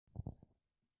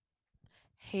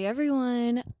Hey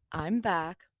everyone, I'm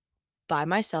back by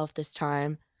myself this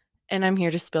time, and I'm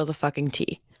here to spill the fucking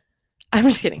tea. I'm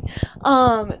just kidding.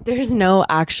 There's no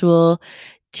actual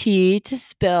tea to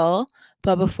spill,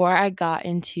 but before I got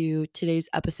into today's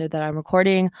episode that I'm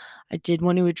recording, I did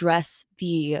want to address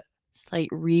the slight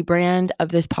rebrand of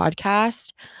this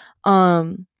podcast.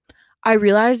 Um, I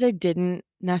realized I didn't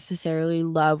necessarily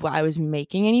love what I was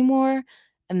making anymore,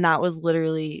 and that was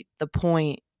literally the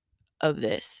point of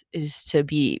this is to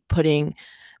be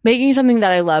making something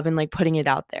that I love and like putting it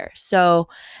out there. So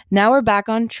now we're back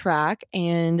on track,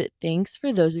 and thanks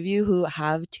for those of you who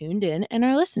have tuned in and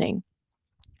are listening.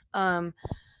 Um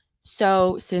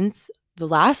so since the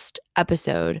last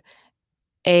episode,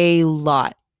 a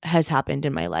lot has happened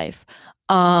in my life.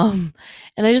 And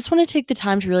I just want to take the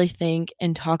time to really think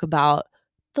and talk about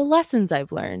the lessons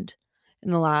I've learned in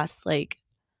the last like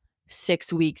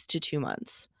 6 weeks to 2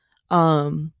 months.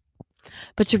 Um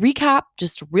but to recap,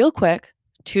 just real quick,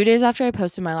 2 days after I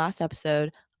posted my last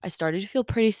episode, I started to feel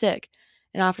pretty sick.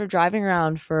 And after driving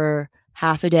around for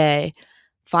half a day,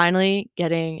 finally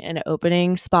getting an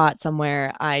opening spot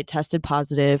somewhere, I tested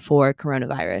positive for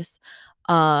coronavirus.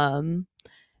 Um,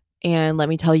 and let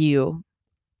me tell you,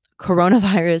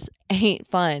 coronavirus ain't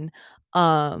fun.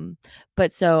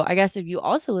 But so I guess if you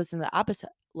also listen to the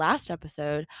last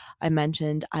episode, I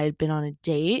mentioned I had been on a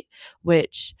date,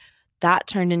 which that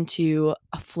turned into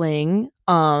a fling.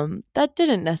 That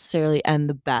didn't necessarily end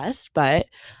the best, but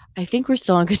I think we're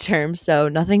still on good terms, so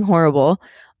nothing horrible.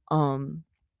 Um,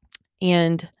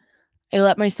 and I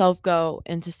let myself go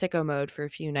into sicko mode for a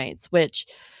few nights, which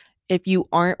if you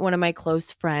aren't one of my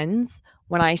close friends,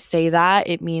 when I say that,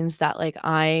 it means that like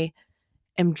I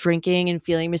am drinking and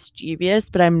feeling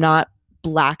mischievous, but I'm not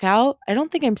blackout. I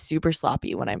don't think I'm super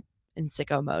sloppy when I'm in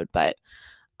sicko mode, but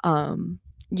um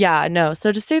yeah, no.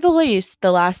 So to say the least,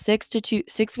 the last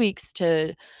 6 weeks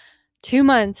to 2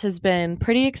 months has been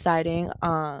pretty exciting.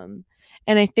 And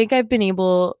I think I've been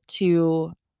able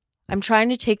to I'm trying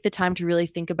to take the time to really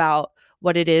think about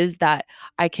what it is that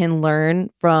I can learn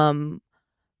from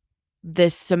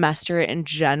this semester in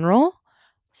general.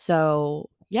 So,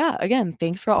 yeah, again,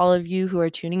 thanks for all of you who are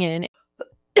tuning in.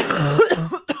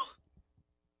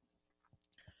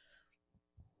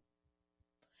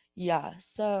 Yeah,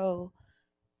 so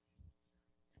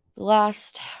the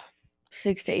last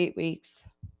 6 to 8 weeks,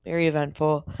 very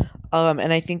eventful.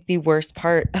 And I think the worst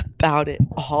part about it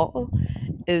all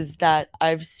is that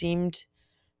I've seemed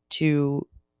to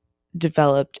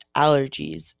develop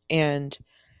allergies, and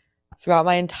throughout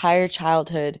my entire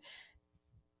childhood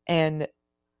and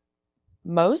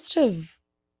most of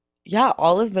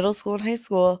all of middle school and high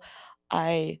school,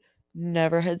 I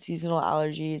never had seasonal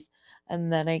allergies.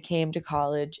 And then I came to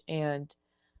college, and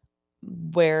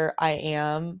where I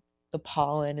am, the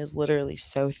pollen is literally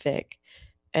so thick.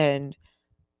 And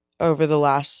over the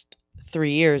last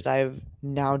 3 years, I've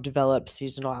now developed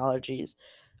seasonal allergies,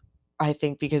 I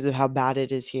think because of how bad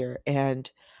it is here. And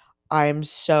I'm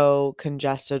so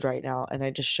congested right now, and I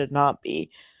just should not be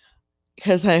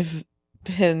because I've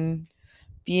been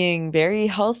being very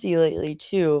healthy lately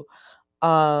too.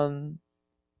 Um,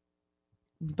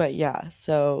 but yeah,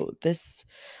 so this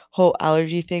whole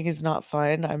allergy thing is not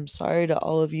fun. I'm sorry to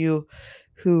all of you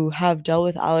who have dealt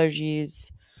with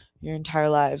allergies your entire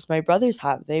lives. My brothers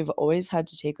have. They've always had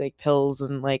to take like pills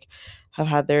and like have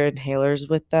had their inhalers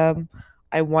with them.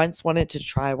 I once wanted to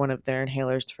try one of their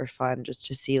inhalers for fun just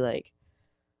to see like,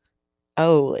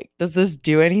 oh, like does this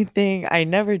do anything? I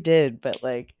never did, but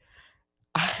like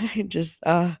I just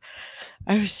I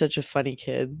was such a funny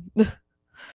kid.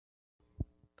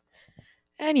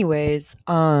 Anyways,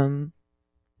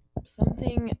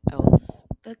 something else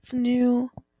that's new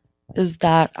is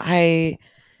that I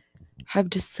have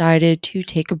decided to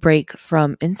take a break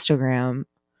from Instagram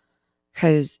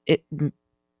because it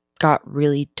got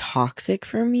really toxic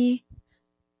for me.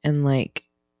 And like,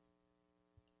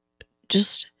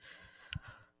 just,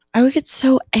 I would get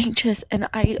so anxious. And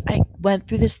I went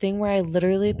through this thing where I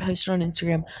literally posted on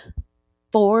Instagram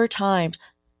 4 times.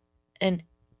 And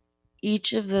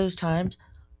each of those times,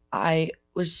 I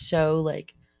was so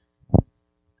like,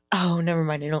 oh, never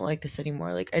mind. I don't like this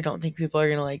anymore. Like, I don't think people are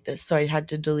going to like this. So I had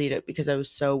to delete it because I was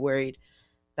so worried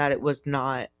that it was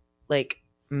not like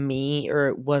me or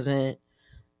it wasn't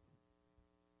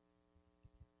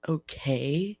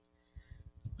okay.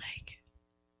 Like,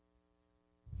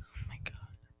 oh my God.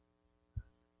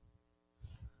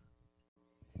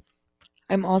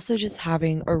 I'm also just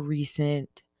having a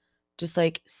recent, just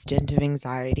like stint of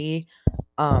anxiety.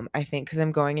 I think because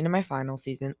I'm going into my final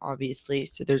season, obviously.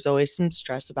 So there's always some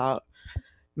stress about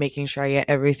making sure I get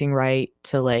everything right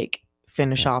to like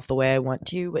finish off the way I want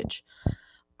to, which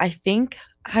I think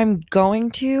I'm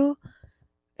going to,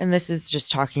 and this is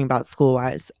just talking about school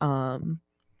wise,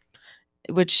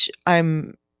 which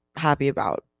I'm happy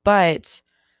about. But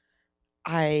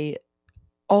I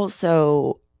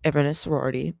also am in a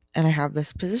sorority and I have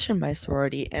this position in my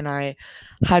sorority, and I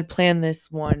had planned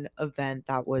this one event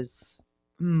that was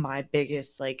my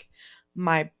biggest, like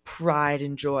my pride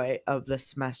and joy of the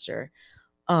semester.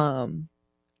 Um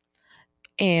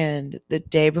and the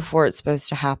day before it's supposed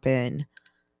to happen,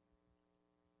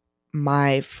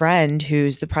 my friend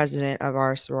who's the president of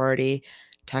our sorority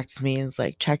texts me and is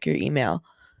like, check your email.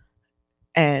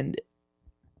 And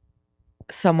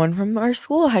someone from our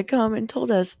school had come and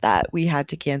told us that we had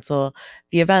to cancel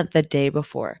the event the day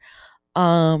before.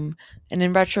 And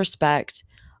in retrospect,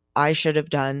 I should have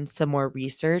done some more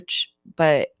research,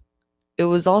 but it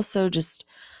was also just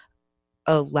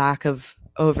a lack of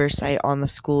oversight on the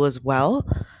school as well.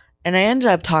 And I ended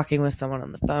up talking with someone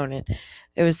on the phone, and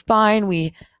it was fine.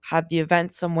 We had the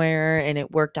event somewhere and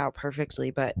it worked out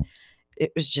perfectly, but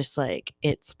it was just like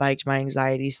it spiked my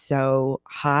anxiety so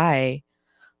high.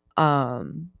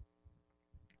 Um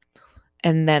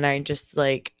and then I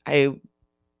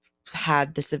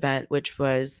had this event, which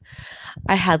was,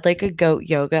 I had like a goat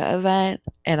yoga event,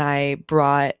 and I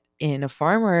brought in a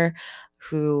farmer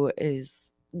who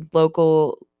is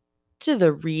local to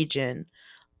the region,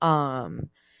 um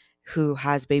who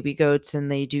has baby goats,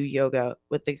 and they do yoga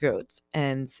with the goats.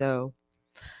 And so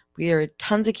we are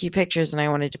tons of cute pictures, and I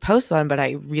wanted to post one, but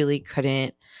I really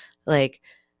couldn't like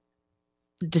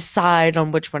decide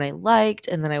on which one I liked,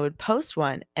 and then I would post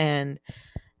one and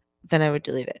then I would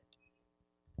delete it.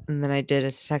 And then I did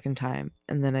a second time,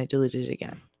 and then I deleted it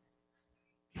again.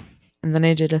 And then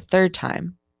I did a third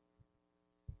time,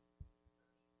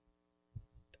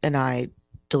 and I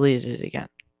deleted it again.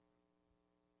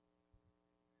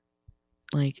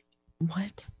 Like,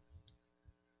 what?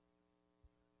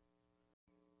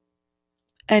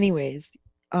 Anyways,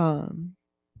 um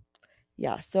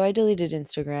yeah, so I deleted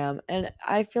Instagram, and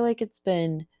I feel like it's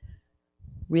been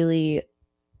really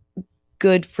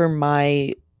good for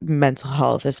my mental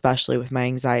health, especially with my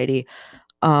anxiety.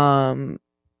 Um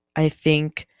I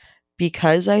think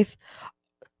because I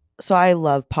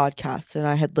love podcasts, and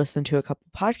I had listened to a couple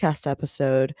podcast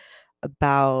episode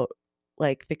about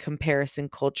like the comparison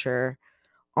culture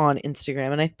on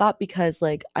Instagram, and I thought because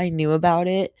like I knew about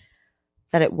it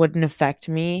that it wouldn't affect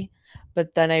me,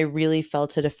 but then I really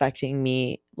felt it affecting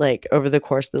me like over the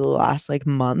course of the last like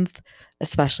month,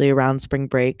 especially around spring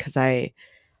break, cuz I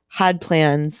had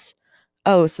plans.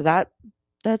 Oh, so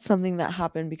that's something that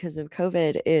happened because of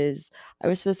COVID. Is I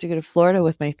was supposed to go to Florida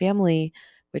with my family,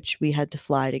 which we had to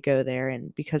fly to go there,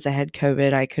 and because I had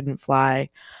COVID, I couldn't fly.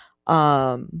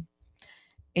 Um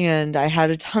and I had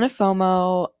a ton of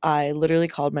FOMO. I literally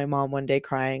called my mom one day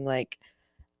crying, like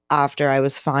after I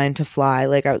was fine to fly.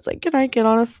 Like I was like, "Can I get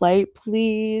on a flight,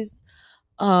 please?"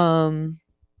 Um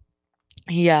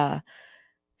yeah.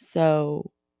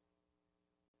 So,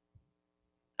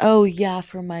 oh yeah,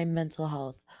 for my mental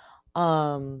health.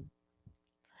 Um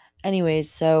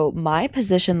Anyways, so my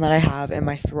position that I have in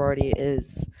my sorority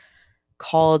is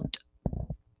called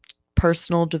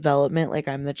personal development. Like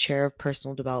I'm the chair of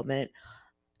personal development,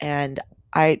 and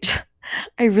I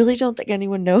I really don't think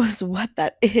anyone knows what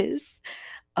that is.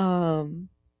 Um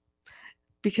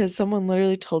because someone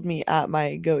literally told me at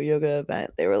my goat yoga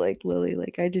event, they were like, "Lily,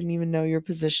 like I didn't even know your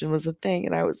position was a thing."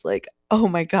 And I was like, "Oh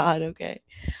my god, okay."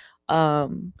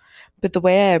 Um but the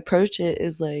way I approach it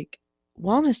is like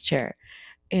wellness chair.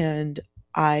 And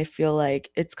I feel like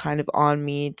it's kind of on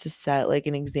me to set like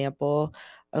an example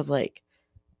of like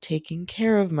taking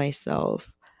care of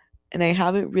myself. And I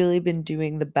haven't really been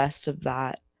doing the best of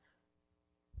that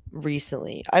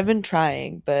recently. I've been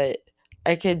trying, but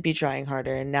I could be trying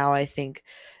harder. And now I think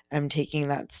I'm taking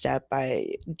that step.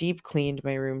 I deep cleaned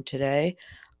my room today.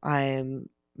 I am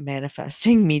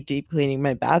manifesting me deep cleaning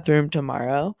my bathroom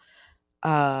tomorrow.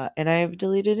 And I've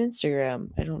deleted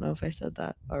Instagram. I don't know if I said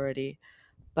that already,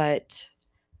 but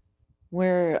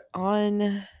we're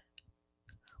on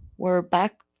we're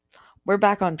back we're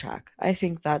back on track. I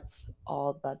think that's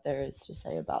all that there is to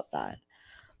say about that.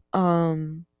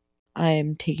 Um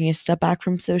I'm taking a step back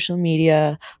from social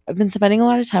media. I've been spending a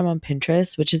lot of time on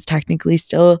Pinterest, which is technically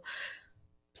still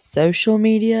social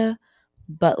media,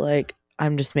 but like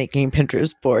I'm just making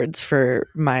Pinterest boards for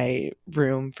my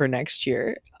room for next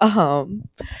year. But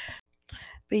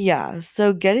yeah,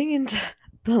 so getting into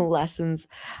the lessons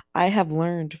I have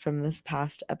learned from this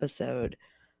past episode,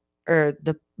 or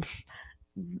the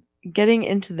getting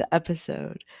into the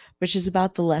episode, which is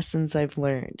about the lessons I've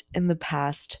learned in the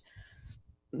past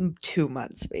 2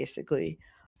 months, basically.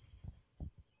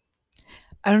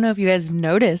 I don't know if you guys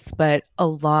noticed, but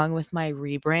along with my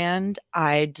rebrand,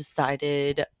 I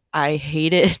decided I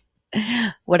hated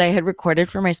what I had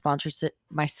recorded for my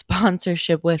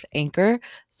sponsorship with Anchor,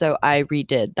 so I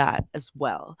redid that as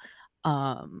well.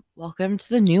 Welcome to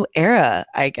the new era,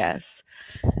 I guess.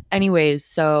 Anyways,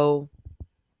 so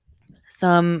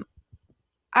some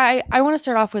I want to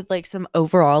start off with like some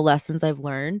overall lessons I've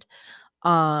learned.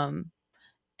 Um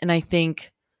and I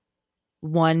think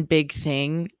one big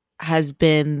thing has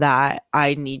been that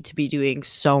I need to be doing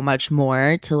so much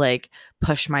more to like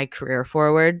push my career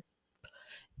forward.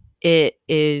 It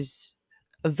is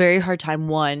a very hard time,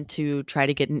 one, to try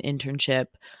to get an internship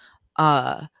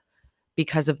uh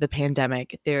because of the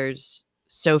pandemic. There's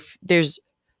so few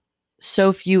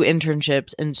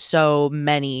internships and so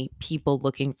many people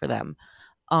looking for them.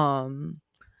 Um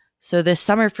So this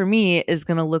summer for me is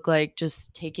going to look like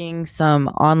just taking some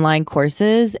online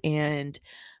courses and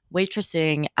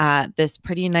waitressing at this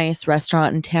pretty nice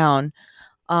restaurant in town.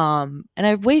 And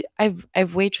I've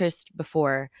waitressed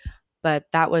before, but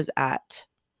that was at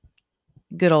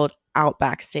good old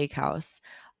Outback Steakhouse,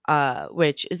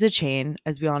 which is a chain,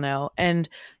 as we all know. And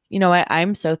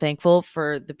I'm so thankful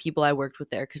for the people I worked with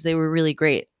there because they were really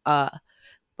great.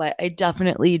 But I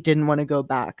definitely didn't want to go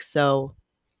back. So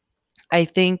I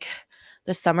think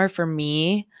the summer for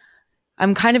me,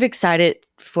 I'm kind of excited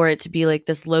for it to be like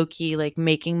this low key, like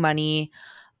making money,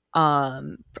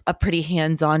 a pretty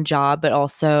hands on job, but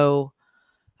also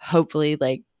hopefully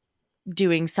like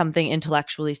doing something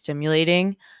intellectually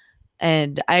stimulating.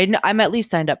 And I'm at least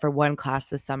signed up for one class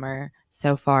this summer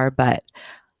so far, but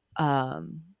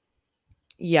um,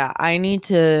 yeah, I need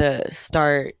to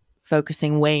start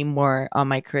focusing way more on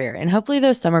my career, and hopefully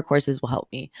those summer courses will help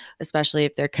me, especially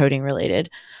if they're coding related.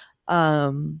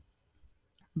 Um,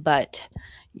 but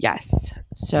yes,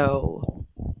 so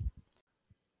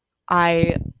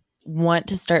I want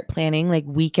to start planning like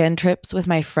weekend trips with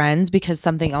my friends because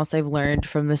something else I've learned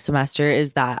from this semester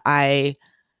is that I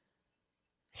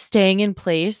staying in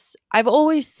place. I've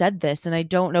always said this and I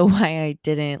don't know why I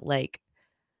didn't like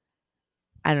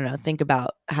I don't know, think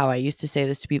about how I used to say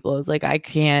this to people. It's like I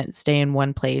can't stay in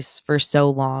one place for so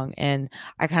long and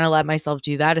I kind of let myself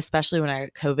do that, especially when I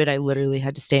had COVID. I literally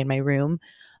had to stay in my room.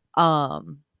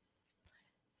 Um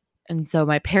and so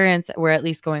my parents were at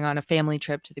least going on a family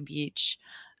trip to the beach,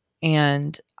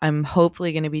 and I'm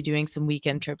hopefully going to be doing some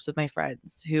weekend trips with my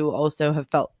friends who also have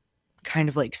felt kind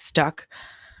of like stuck.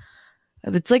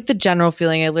 It's like the general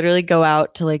feeling. I literally go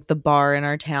out to like the bar in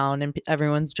our town and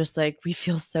everyone's just like, we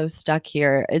feel so stuck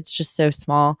here. It's just so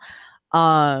small.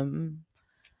 Um,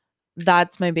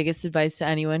 that's my biggest advice to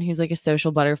anyone who's like a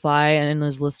social butterfly and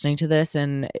is listening to this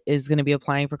and is going to be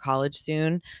applying for college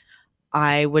soon.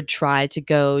 I would try to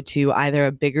go to either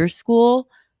a bigger school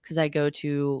because I go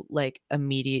to like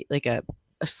a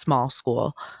small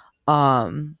school,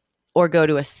 um, or go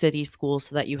to a city school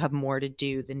so that you have more to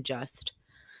do than just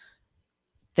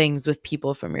things with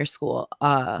people from your school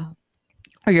or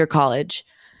your college.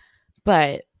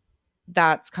 But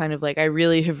that's kind of like I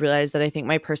really have realized that I think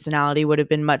my personality would have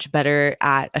been much better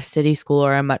at a city school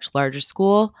or a much larger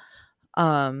school.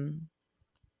 Um,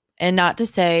 and not to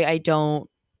say I don't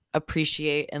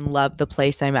appreciate and love the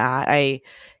place I'm at. I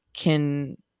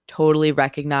can totally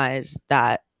recognize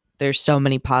that there's so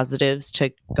many positives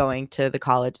to going to the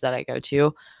college that I go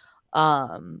to.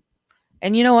 Um,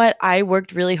 and you know what? I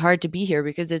worked really hard to be here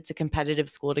because it's a competitive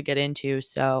school to get into.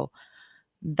 So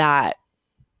that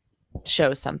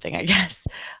shows something, I guess.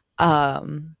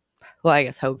 Um, well, I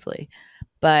guess hopefully.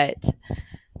 But,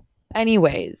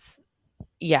 anyways,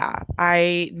 yeah,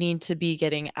 I need to be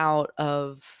getting out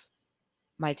of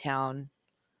my town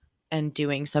and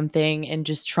doing something and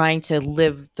just trying to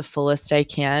live the fullest I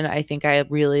can. I think I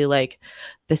really like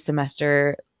this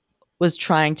semester was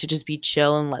trying to just be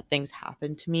chill and let things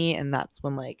happen to me, and that's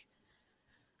when like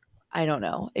I don't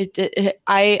know.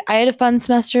 I had a fun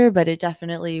semester, but it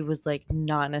definitely was like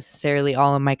not necessarily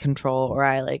all in my control, or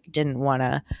I like didn't want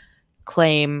to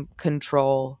claim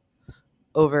control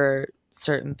over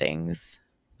certain things.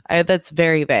 That's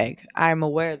very vague. I'm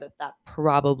aware that that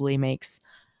probably makes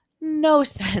no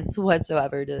sense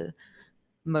whatsoever to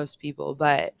most people,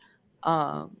 but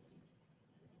um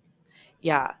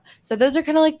yeah. So those are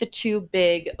kind of like the two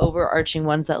big overarching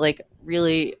ones that like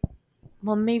really,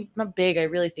 well, maybe not big. I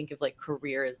really think of like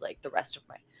career as like the rest of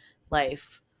my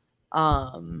life.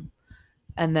 Um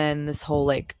and then this whole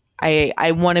like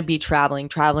I want to be traveling.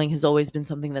 Traveling has always been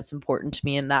something that's important to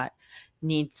me, and that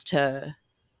needs to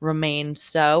remain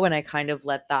so, and I kind of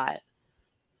let that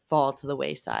fall to the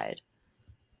wayside.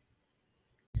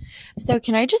 So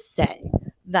can I just say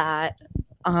that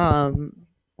um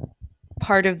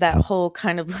part of that whole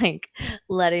kind of like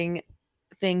letting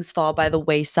things fall by the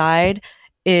wayside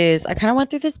is I kind of went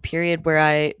through this period where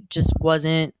I just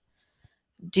wasn't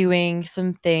doing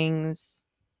some things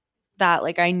that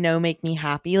like I know make me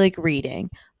happy, like reading.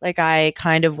 Like I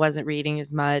kind of wasn't reading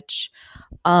as much.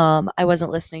 I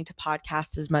wasn't listening to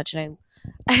podcasts as much, and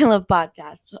I love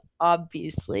podcasts,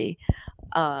 obviously.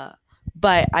 Uh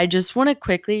but I just want to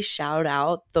quickly shout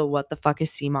out the What the Fuck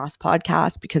is CMOS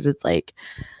podcast, because it's like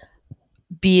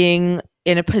being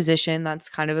in a position that's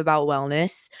kind of about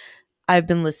wellness. I've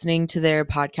been listening to their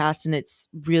podcast and it's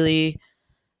really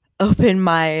opened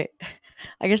my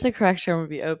I guess the correct term would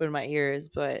be open my ears,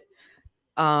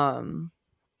 um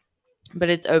but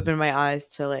it's opened my eyes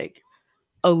to like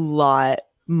a lot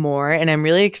more, and I'm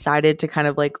really excited to kind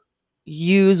of like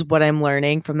use what I'm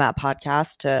learning from that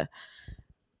podcast to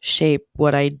shape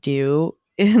what I do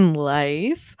in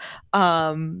life.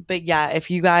 But yeah,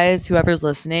 if you guys, whoever's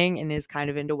listening and is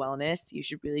kind of into wellness, you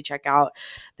should really check out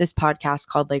this podcast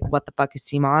called like What the Fuck is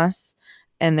CMOS?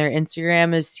 And their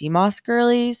Instagram is CMOS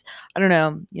Girlies. I don't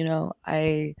know,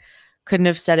 I couldn't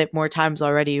have said it more times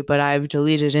already, but I've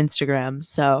deleted Instagram.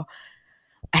 So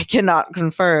I cannot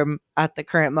confirm at the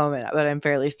current moment, but I'm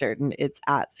fairly certain it's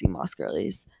at CMOS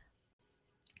Girlies.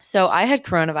 So I had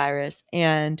coronavirus,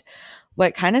 and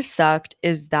what kind of sucked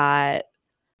is that I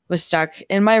was stuck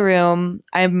in my room.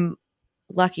 I'm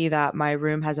lucky that my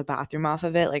room has a bathroom off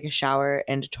of it, like a shower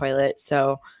and a toilet.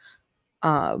 So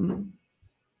um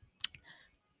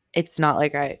it's not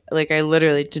like I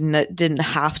literally didn't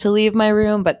have to leave my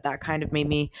room, but that kind of made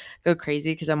me go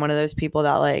crazy because I'm one of those people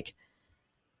that like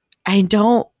I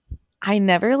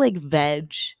never like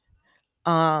veg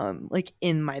like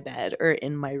in my bed or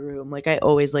in my room. Like I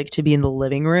always like to be in the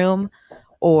living room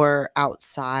or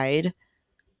outside.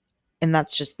 And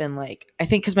that's just been like, I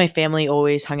think because my family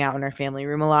always hung out in our family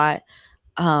room a lot.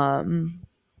 Um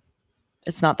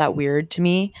it's not that weird to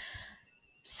me.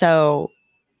 So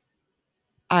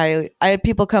I had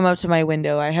people come up to my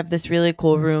window. I have this really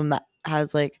cool room that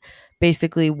has like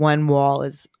basically one wall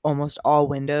is almost all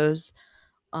windows.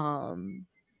 Um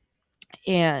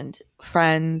and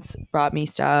friends brought me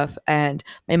stuff, and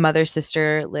my mother's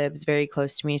sister lives very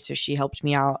close to me, so she helped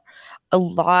me out a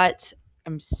lot.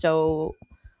 I'm so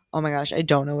Oh my gosh, I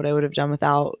don't know what I would have done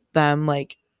without them.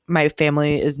 Like my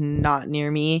family is not near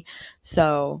me,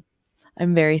 so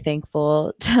I'm very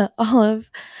thankful to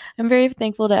I'm very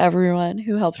thankful to everyone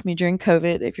who helped me during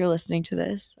COVID. If you're listening to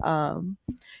this,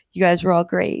 you guys were all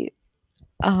great.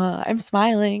 I'm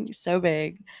smiling so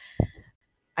big.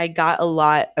 I got a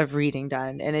lot of reading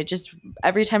done, and it just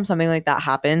every time something like that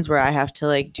happens where I have to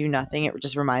like do nothing, it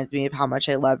just reminds me of how much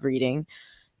I love reading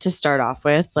to start off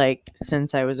with, like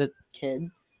since I was a kid.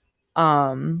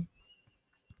 Um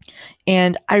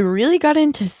and I really got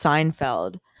into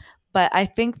Seinfeld, but I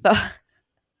think the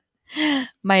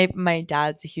my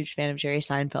dad's a huge fan of Jerry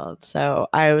Seinfeld. So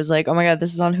I was like, "Oh my god,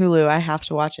 this is on Hulu. I have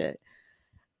to watch it."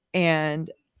 And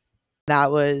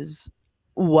that was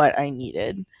what I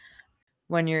needed.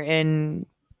 When you're in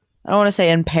I don't want to say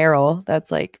in peril.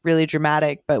 That's like really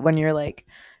dramatic, but when you're like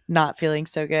not feeling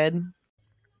so good.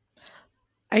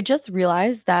 I just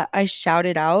realized that I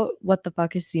shouted out What the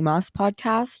Fuck is CMOS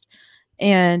podcast.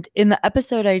 And in the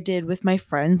episode I did with my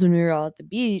friends when we were all at the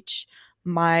beach,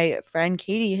 my friend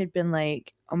Katie had been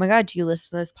like, "Oh my God, do you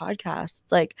listen to this podcast?"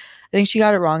 It's like, I think she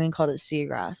got it wrong and called it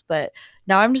Seagrass. But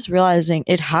now I'm just realizing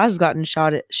it has gotten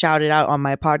shouted out on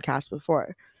my podcast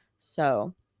before.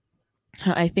 So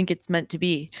I think it's meant to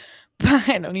be. But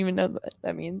I don't even know what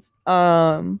that means.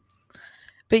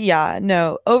 But yeah,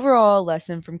 no, overall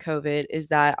lesson from COVID is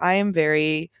that I am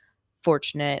very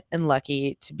fortunate and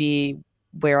lucky to be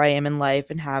where I am in life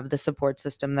and have the support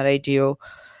system that I do.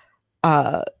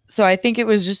 So I think it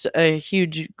was just a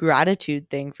huge gratitude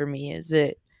thing for me. Is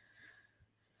it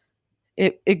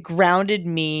grounded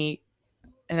me,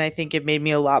 and I think it made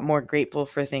me a lot more grateful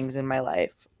for things in my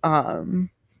life.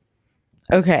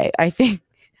 Okay, I think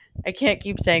I can't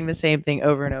keep saying the same thing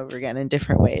over and over again in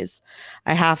different ways.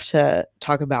 I have to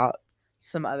talk about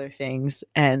some other things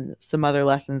and some other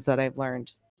lessons that I've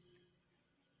learned.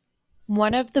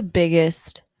 One of the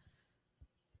biggest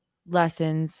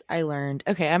lessons I learned.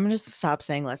 Okay, I'm going to stop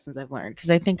saying lessons I've learned because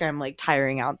I think I'm like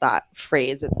tiring out that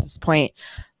phrase at this point.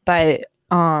 But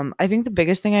I think the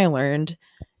biggest thing I learned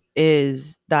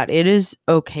is that it is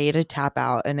okay to tap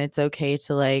out, and it's okay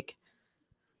to like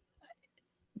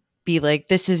be like,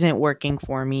 this isn't working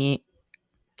for me,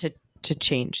 to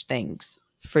change things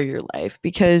for your life,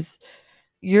 because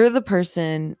you're the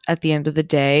person at the end of the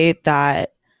day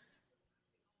that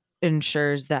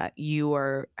ensures that you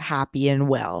are happy and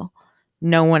well.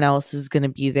 No one else is going to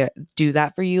be there do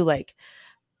that for you. Like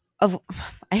of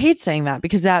I hate saying that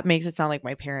because that makes it sound like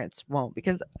my parents won't,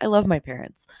 because I love my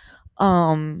parents.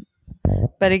 Um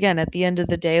but again, at the end of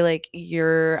the day, like,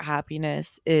 your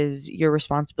happiness is your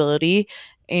responsibility,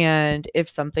 and if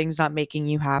something's not making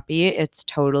you happy, it's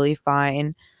totally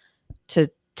fine to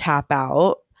tap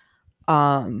out.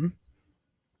 Um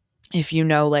if you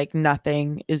know like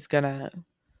nothing is gonna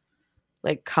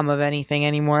like come of anything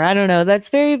anymore. I don't know. That's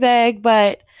very vague,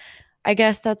 but I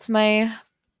guess that's my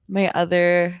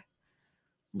other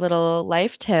little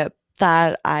life tip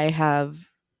that I have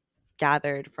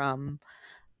gathered from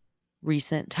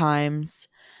recent times.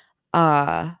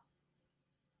 Uh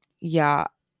yeah,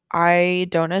 I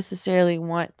don't necessarily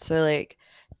want to like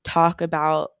talk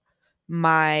about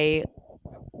my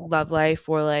love life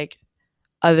or like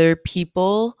other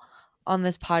people on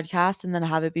this podcast and then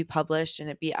have it be published and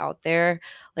it be out there.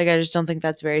 Like, I just don't think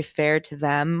that's very fair to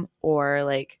them, or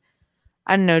like,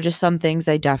 I don't know, just some things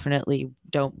I definitely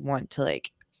don't want to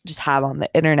like just have on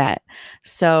the internet.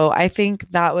 So I think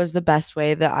that was the best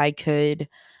way that I could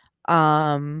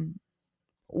um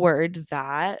word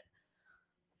that.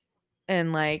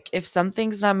 And like, if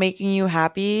something's not making you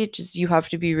happy, just you have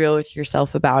to be real with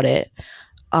yourself about it.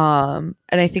 And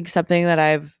I think something that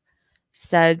I've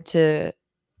said to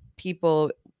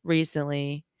people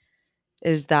recently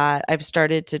is that I've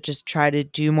started to just try to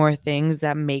do more things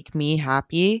that make me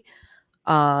happy,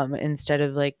 instead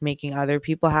of like making other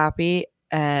people happy.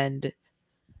 And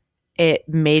it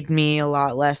made me a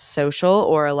lot less social,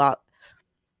 or a lot,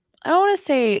 I don't want to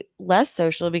say less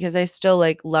social, because I still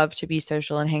like love to be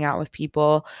social and hang out with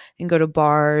people and go to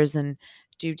bars and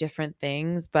do different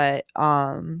things. But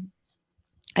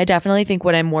I definitely think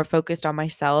when I'm more focused on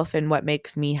myself and what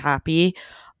makes me happy,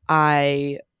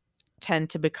 I tend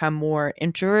to become more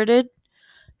introverted.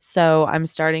 So I'm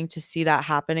starting to see that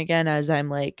happen again as I'm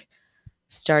like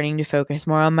starting to focus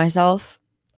more on myself.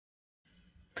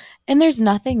 And there's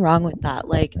nothing wrong with that.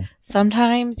 Like,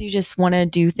 sometimes you just want to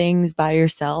do things by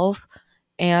yourself,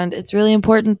 and it's really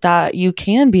important that you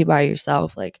can be by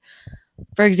yourself. Like,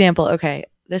 for example, okay,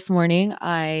 this morning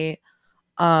I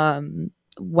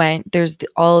went, there's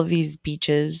all of these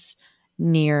beaches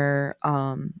near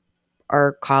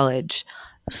our college.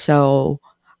 So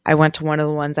I went to one of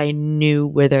the ones I knew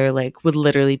where there like would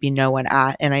literally be no one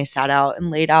at, and I sat out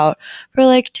and laid out for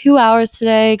like 2 hours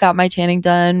today, got my tanning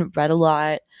done, read a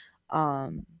lot.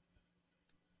 Um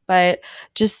but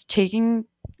just taking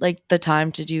like the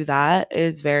time to do that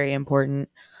is very important.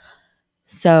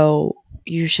 So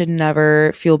you should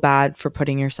never feel bad for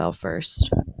putting yourself first.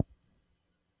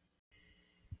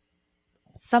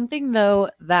 Something though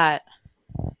that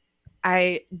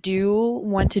I do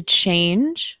want to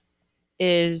change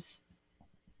is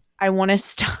I want to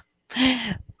stop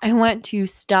I want to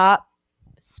stop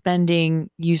spending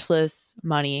useless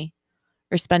money,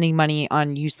 or spending money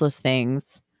on useless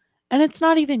things. And it's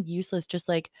not even useless, just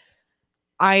like,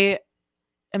 I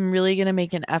am really going to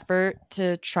make an effort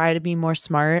to try to be more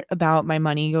smart about my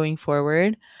money going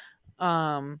forward.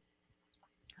 Um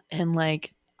and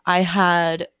like, I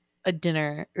had a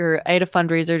dinner, or I had a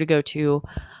fundraiser to go to,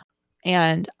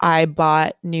 and I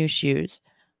bought new shoes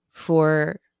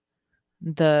for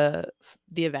the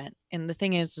the event. And the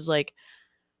thing is like,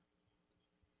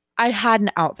 I had an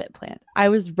outfit planned. I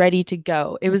was ready to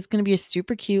go. It was going to be a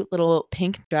super cute little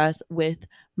pink dress with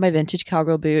my vintage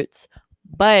cowgirl boots,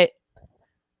 but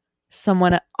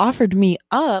someone offered me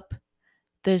up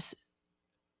this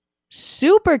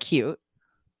super cute.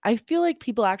 I feel like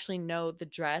people actually know the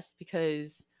dress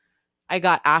because I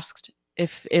got asked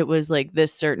if it was like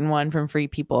this certain one from Free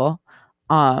People.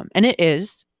 And it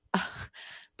is.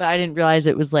 But I didn't realize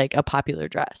it was like a popular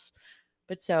dress.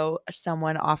 But so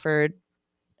someone offered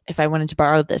if I wanted to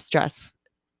borrow this dress,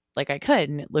 like I could,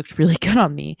 and it looked really good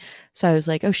on me. So I was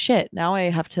like, oh shit, now I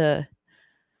have to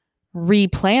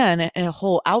replan a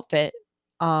whole outfit.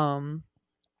 Um,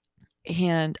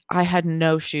 and I had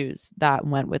no shoes that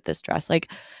went with this dress.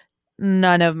 Like,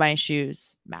 none of my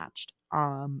shoes matched.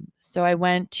 So I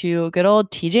went to good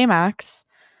old TJ Maxx,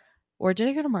 or did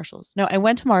I go to Marshalls? No, I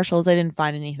went to Marshalls. I didn't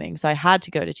find anything, so I had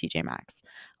to go to TJ Maxx.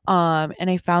 And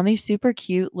I found these super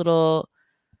cute little,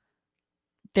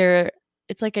 they're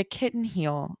it's like a kitten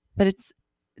heel, but it's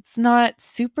not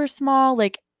super small.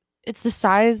 Like, it's the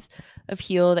size of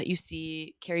heel that you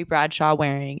see Carrie Bradshaw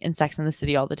wearing in Sex and the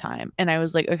City all the time. And I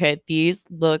was like, okay, these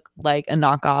look like a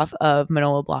knockoff of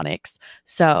Manolo Blahniks,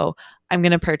 so I'm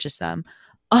gonna purchase them.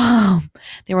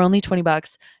 They were only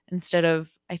 $20 instead of,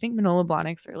 I think Manolo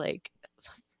Blahniks are like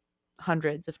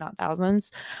hundreds, if not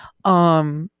thousands.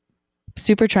 Um,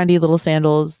 Super trendy little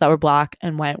sandals that were black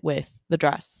and went with the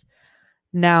dress.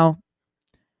 Now,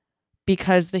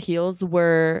 because the heels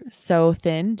were so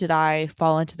thin, did I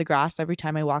fall into the grass every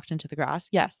time I walked into the grass?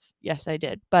 Yes. Yes, I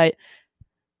did. But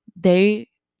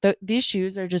these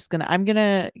shoes are just gonna, I'm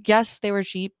gonna, yes, they were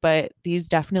cheap, but these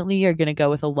definitely are gonna go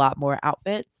with a lot more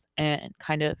outfits and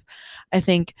kind of, I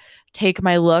think, take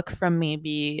my look from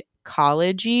maybe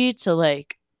collegey to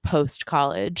like post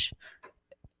college,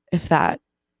 if that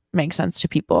makes sense to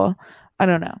people. I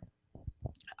don't know.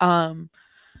 Um,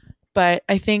 but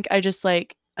I think I just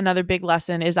like, another big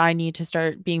lesson is I need to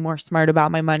start being more smart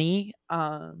about my money.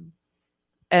 And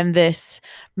this,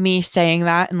 me saying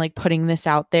that and like putting this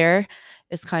out there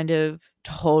is kind of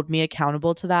to hold me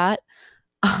accountable to that.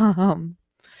 Um,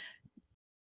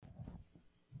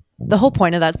 the whole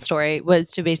point of that story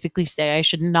was to basically say I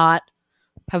should not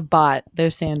have bought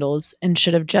those sandals and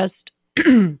should have just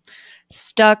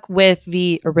stuck with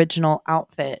the original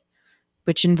outfit,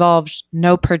 which involved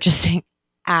no purchasing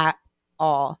at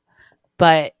all.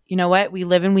 But you know what? We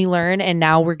live and we learn, and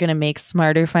now we're going to make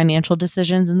smarter financial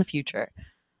decisions in the future.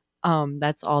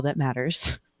 That's all that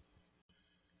matters.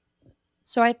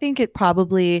 So I think it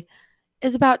probably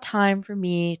is about time for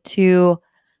me to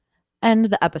end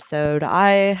the episode.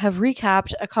 I have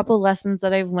recapped a couple lessons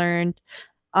that I've learned.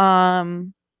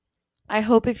 Um, I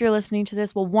hope if you're listening to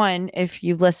this, well, one, if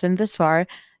you've listened this far,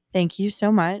 thank you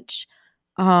so much.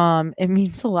 It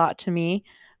means a lot to me.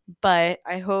 But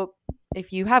I hope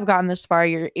if you have gotten this far,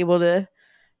 you're able to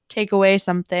take away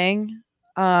something.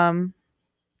 Um,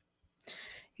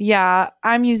 yeah,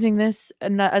 I'm using this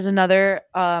as another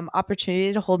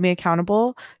opportunity to hold me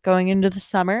accountable going into the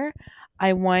summer.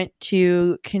 I want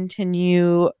to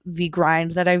continue the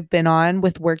grind that I've been on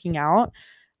with working out.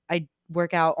 I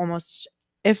work out almost,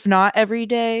 if not every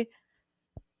day.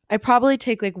 I probably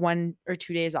take like 1 or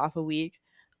 2 days off a week,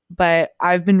 but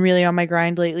I've been really on my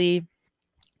grind lately,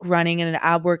 running an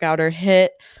ab workout or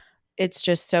hit. It's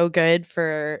just so good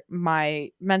for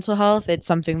my mental health. It's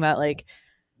something that like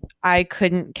I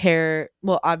couldn't care.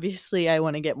 Well, obviously, I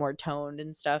want to get more toned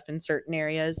and stuff in certain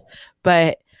areas,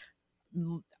 but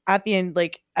at the end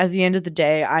of the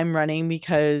day, I'm running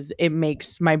because it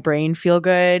makes my brain feel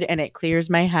good and it clears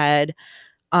my head.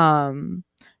 Um,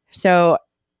 so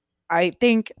I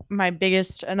think my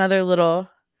biggest, another little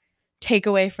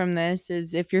takeaway from this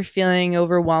is if you're feeling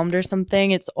overwhelmed or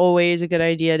something, it's always a good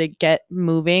idea to get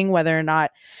moving, whether or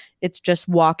not it's just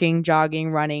walking,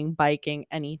 jogging, running, biking,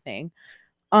 anything.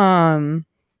 Um,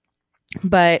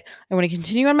 but I want to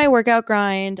continue on my workout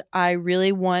grind. I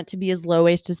really want to be as low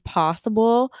waste as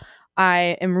possible.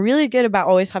 I am really good about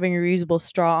always having a reusable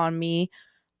straw on me.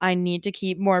 I need to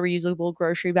keep more reusable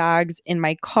grocery bags in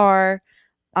my car.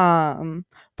 But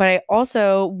I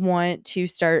also want to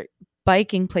start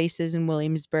biking places in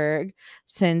Williamsburg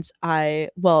since I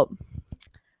got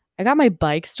my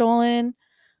bike stolen.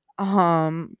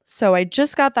 So I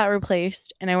just got that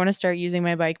replaced and I want to start using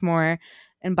my bike more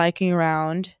and biking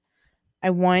around. I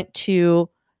want to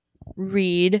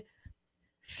read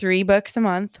 3 books a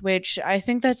month, which I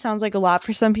think that sounds like a lot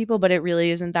for some people, but it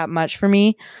really isn't that much for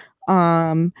me.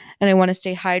 And I want to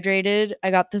stay hydrated.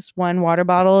 I got this one water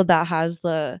bottle that has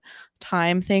the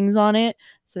time things on it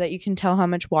so that you can tell how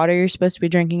much water you're supposed to be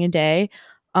drinking a day.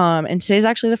 And today's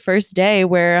actually the first day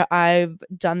where I've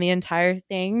done the entire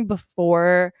thing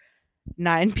before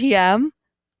 9 p.m.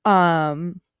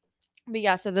 Um, but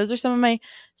yeah, so those are some of my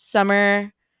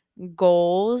summer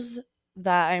goals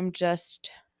that I'm just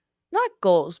not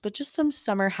goals, but just some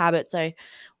summer habits I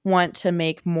want to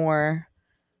make more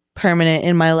permanent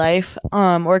in my life,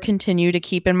 or continue to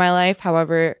keep in my life,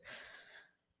 however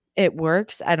it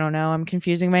works. I don't know. I'm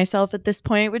confusing myself at this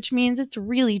point, which means it's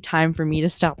really time for me to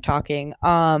stop talking.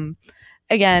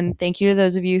 Again, thank you to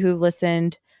those of you who've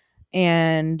listened,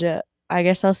 and I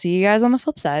guess I'll see you guys on the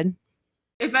flip side.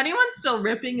 If anyone's still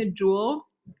ripping a Juul,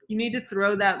 you need to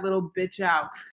throw that little bitch out.